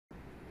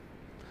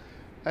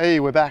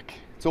Hey, we're back.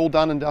 It's all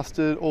done and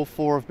dusted. All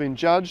four have been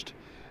judged.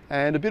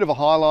 And a bit of a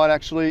highlight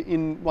actually,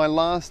 in my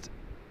last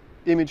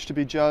image to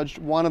be judged,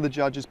 one of the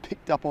judges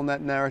picked up on that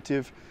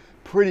narrative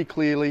pretty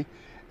clearly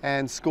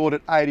and scored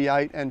at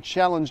 88 and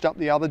challenged up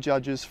the other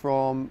judges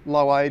from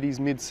low 80s,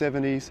 mid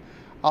 70s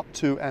up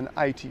to an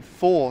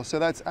 84. So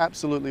that's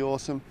absolutely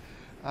awesome.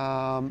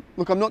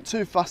 Look, I'm not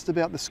too fussed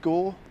about the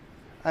score.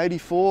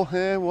 84,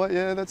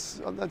 yeah, that's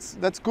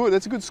good.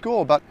 That's a good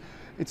score, but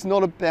it's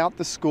not about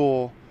the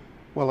score.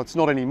 Well, it's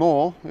not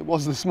anymore. It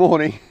was this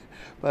morning,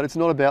 but it's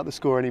not about the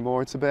score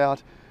anymore. It's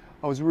about,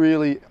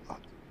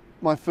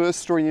 my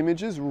first three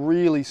images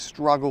really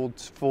struggled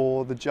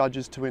for the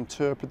judges to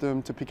interpret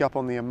them, to pick up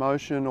on the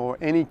emotion or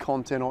any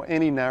content or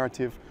any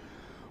narrative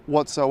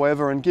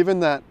whatsoever. And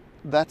given that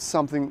that's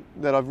something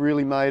that I've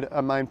really made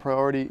a main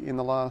priority in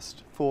the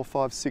last 4,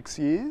 5, 6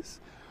 years,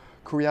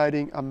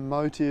 creating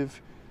emotive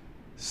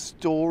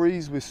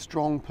stories with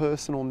strong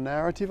personal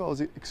narrative, I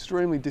was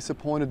extremely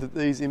disappointed that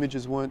these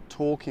images weren't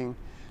talking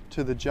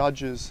to the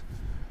judges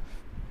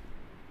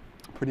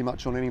pretty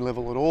much on any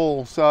level at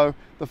all. So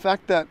the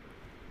fact that,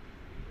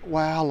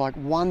 wow, like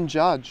one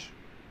judge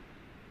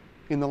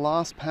in the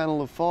last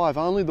panel of 5,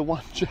 only the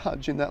one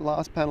judge in that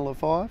last panel of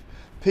 5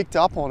 picked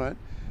up on it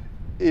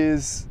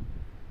is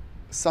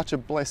such a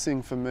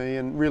blessing for me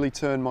and really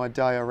turned my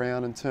day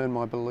around and turned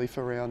my belief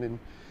around in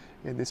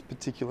this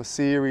particular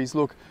series.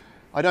 Look,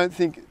 I don't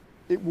think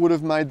it would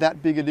have made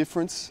that big a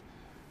difference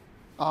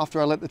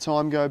after I let the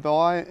time go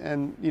by.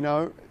 And, you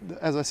know,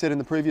 as I said in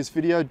the previous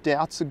video,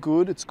 doubts are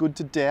good. It's good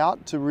to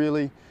doubt, to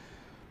really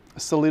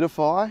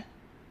solidify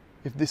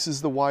if this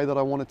is the way that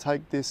I want to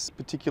take this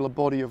particular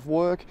body of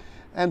work.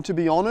 And to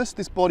be honest,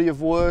 this body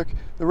of work,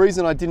 the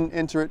reason I didn't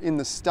enter it in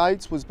the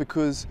States was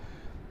because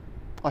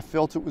I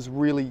felt it was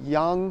really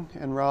young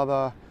and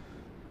rather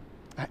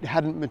it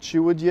hadn't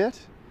matured yet.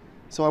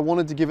 So I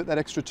wanted to give it that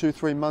extra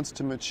 2-3 months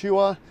to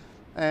mature,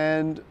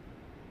 and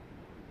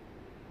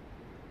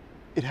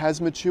it has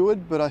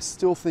matured, but I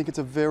still think it's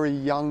a very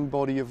young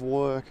body of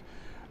work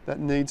that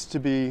needs to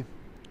be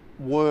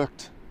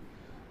worked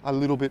a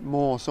little bit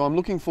more. So I'm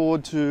looking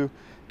forward to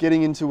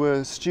getting into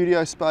a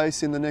studio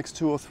space in the next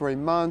 2 or 3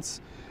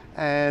 months,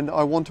 and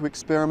I want to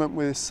experiment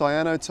with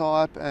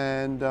cyanotype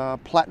and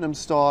platinum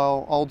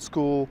style, old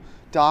school,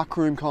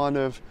 darkroom kind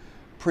of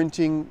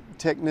printing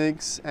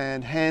techniques,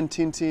 and hand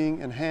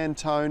tinting and hand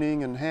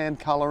toning and hand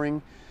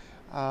coloring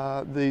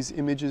these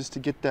images to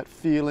get that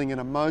feeling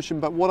and emotion.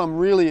 But what I'm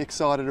really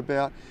excited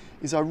about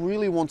is I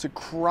really want to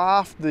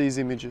craft these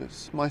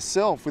images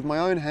myself with my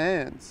own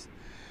hands.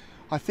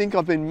 I think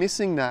I've been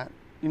missing that.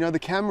 You know, the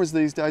cameras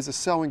these days are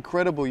so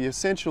incredible. You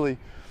essentially,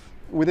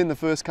 within the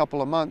first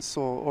couple of months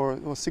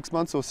or 6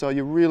 months or so,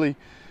 you really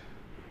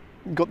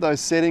got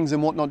those settings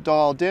and whatnot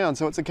dialed down.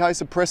 So it's a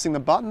case of pressing the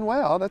button,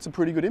 wow, that's a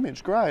pretty good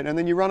image, great. And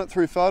then you run it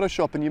through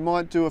Photoshop and you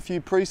might do a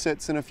few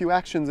presets and a few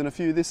actions and a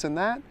few this and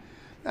that.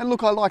 And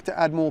look, I like to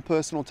add more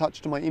personal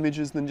touch to my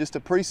images than just a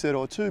preset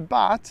or two,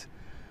 but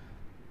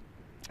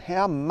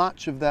how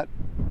much of that,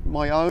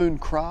 my own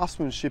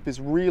craftsmanship,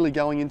 is really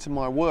going into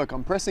my work?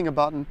 I'm pressing a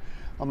button,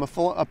 I'm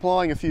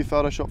applying a few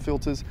Photoshop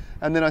filters,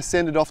 and then I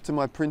send it off to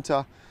my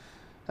printer.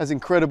 As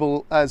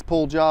incredible as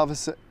Paul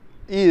Jarvis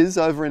is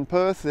over in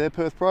Perth there,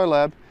 Perth Pro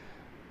Lab,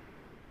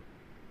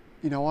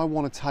 you know, I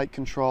want to take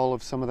control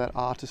of some of that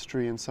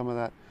artistry and some of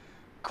that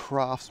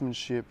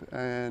craftsmanship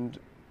and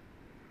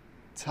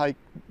take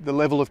the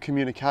level of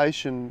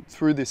communication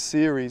through this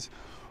series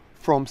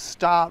from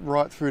start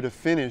right through to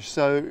finish.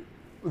 So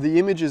the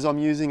images I'm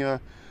using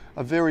are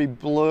a very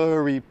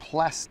blurry,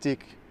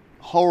 plastic,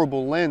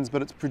 horrible lens,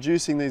 but it's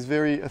producing these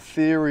very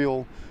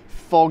ethereal,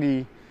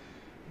 foggy,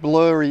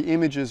 blurry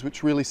images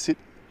which really suit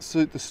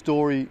the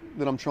story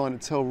that I'm trying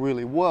to tell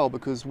really well,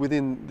 because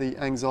within the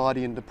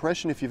anxiety and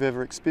depression, if you've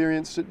ever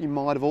experienced it, you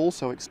might have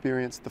also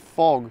experienced the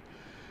fog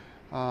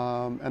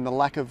and the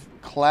lack of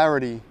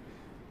clarity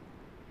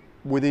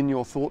within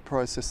your thought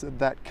process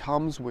that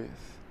comes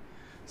with.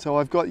 So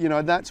I've got, you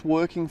know, that's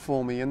working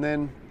for me. And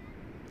then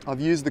I've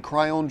used the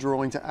crayon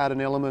drawing to add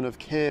an element of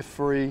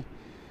carefree.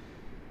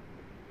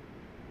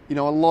 You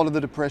know, a lot of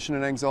the depression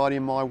and anxiety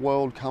in my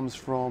world comes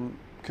from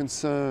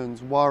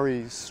concerns,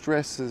 worries,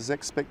 stresses,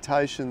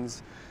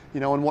 expectations, you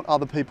know, and what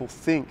other people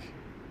think.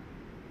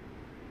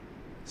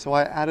 So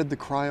I added the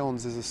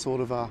crayons as a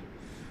sort of a,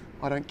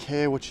 I don't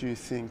care what you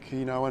think,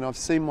 you know, and I've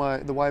seen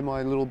the way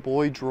my little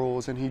boy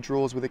draws, and he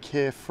draws with a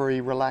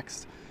carefree,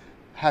 relaxed,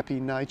 happy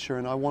nature,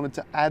 and I wanted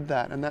to add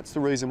that, and that's the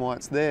reason why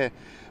it's there.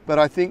 But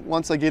I think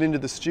once I get into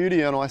the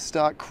studio and I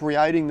start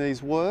creating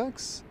these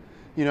works,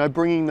 you know,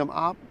 bringing them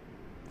up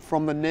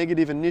from the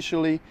negative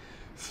initially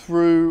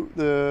through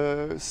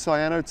the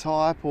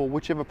cyanotype or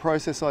whichever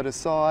process I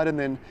decide, and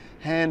then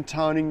hand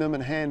toning them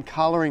and hand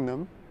coloring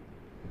them,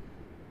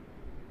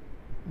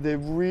 they're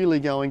really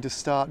going to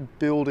start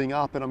building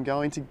up, and I'm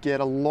going to get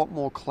a lot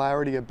more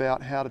clarity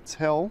about how to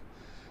tell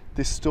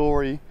this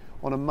story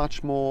on a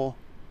much more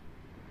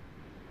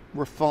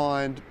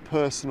refined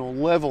personal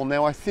level.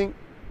 Now I think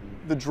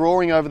the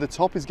drawing over the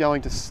top is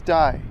going to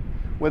stay,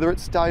 Whether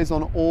it stays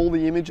on all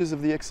the images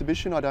of the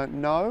exhibition, I don't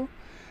know.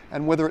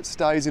 And whether it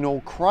stays in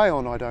all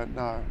crayon, I don't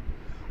know.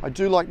 I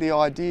do like the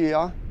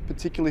idea,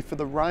 particularly for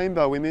the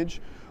rainbow image,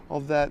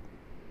 of that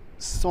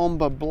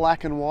somber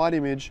black and white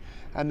image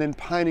and then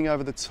painting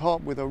over the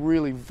top with a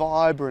really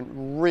vibrant,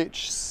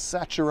 rich,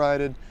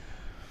 saturated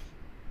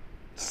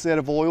set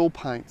of oil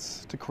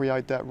paints to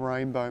create that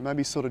rainbow,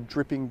 maybe sort of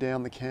dripping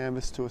down the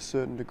canvas to a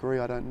certain degree,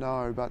 I don't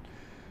know, but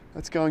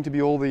that's going to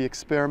be all the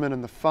experiment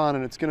and the fun,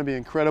 and it's going to be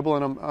incredible,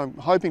 and I'm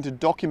hoping to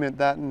document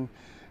that and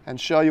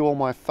show you all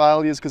my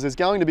failures, because there's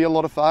going to be a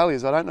lot of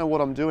failures. I don't know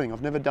what I'm doing.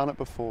 I've never done it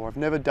before. I've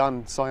never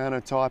done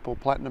cyanotype or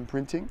platinum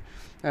printing,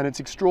 and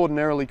it's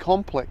extraordinarily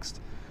complex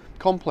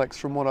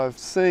from what I've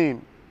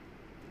seen.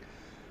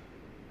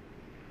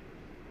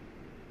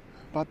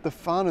 But the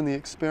fun and the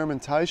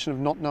experimentation of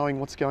not knowing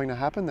what's going to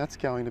happen, that's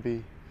going to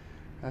be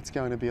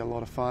a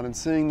lot of fun. And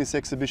seeing this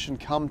exhibition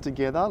come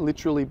together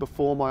literally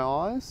before my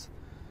eyes,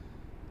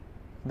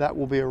 that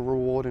will be a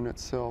reward in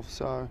itself.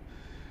 So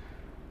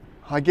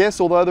I guess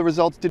although the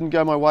results didn't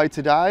go my way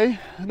today,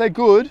 they're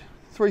good.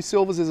 3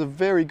 silvers is a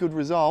very good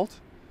result.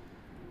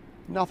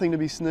 Nothing to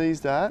be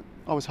sneezed at.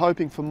 I was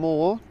hoping for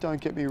more,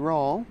 don't get me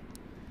wrong.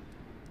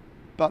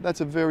 But that's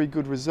a very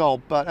good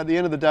result. But at the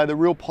end of the day, the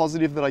real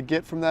positive that I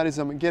get from that is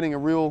I'm getting a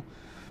real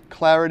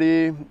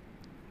clarity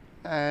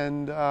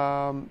and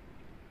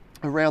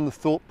around the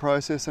thought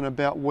process and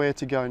about where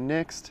to go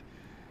next.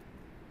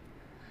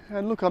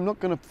 And look, I'm not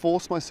going to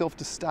force myself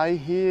to stay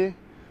here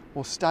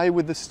or stay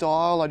with the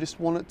style. I just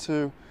want it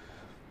to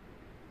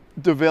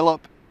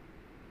develop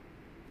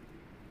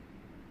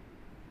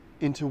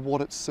into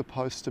what it's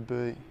supposed to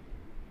be.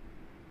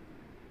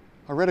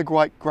 I read a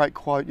great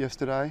quote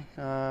yesterday.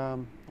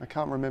 I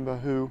can't remember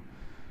who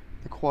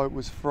the quote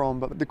was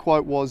from, but the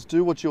quote was,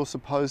 "Do what you're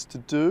supposed to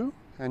do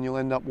and you'll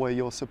end up where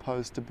you're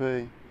supposed to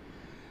be."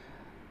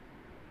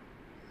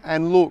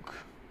 And look,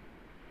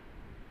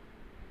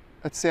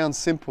 it sounds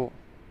simple,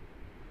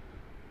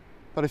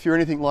 but if you're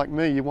anything like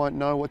me, you won't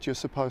know what you're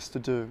supposed to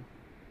do.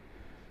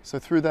 So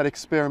through that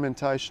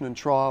experimentation and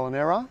trial and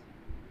error,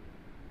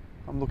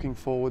 I'm looking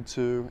forward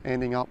to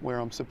ending up where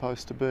I'm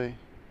supposed to be.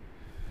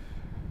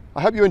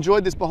 I hope you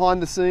enjoyed this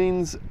behind the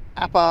scenes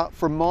APPA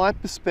from my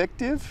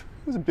perspective.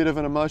 It was a bit of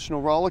an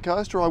emotional roller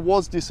coaster. I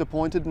was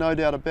disappointed, no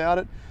doubt about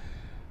it.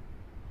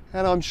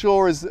 And I'm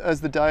sure as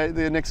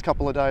the next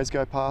couple of days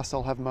go past,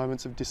 I'll have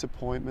moments of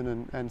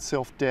disappointment and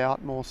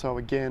self-doubt more so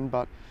again,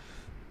 but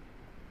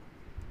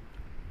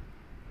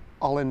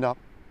I'll end up,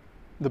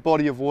 the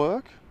body of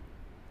work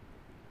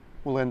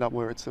will end up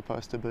where it's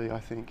supposed to be, I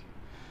think.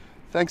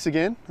 Thanks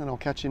again, and I'll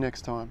catch you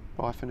next time.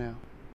 Bye for now.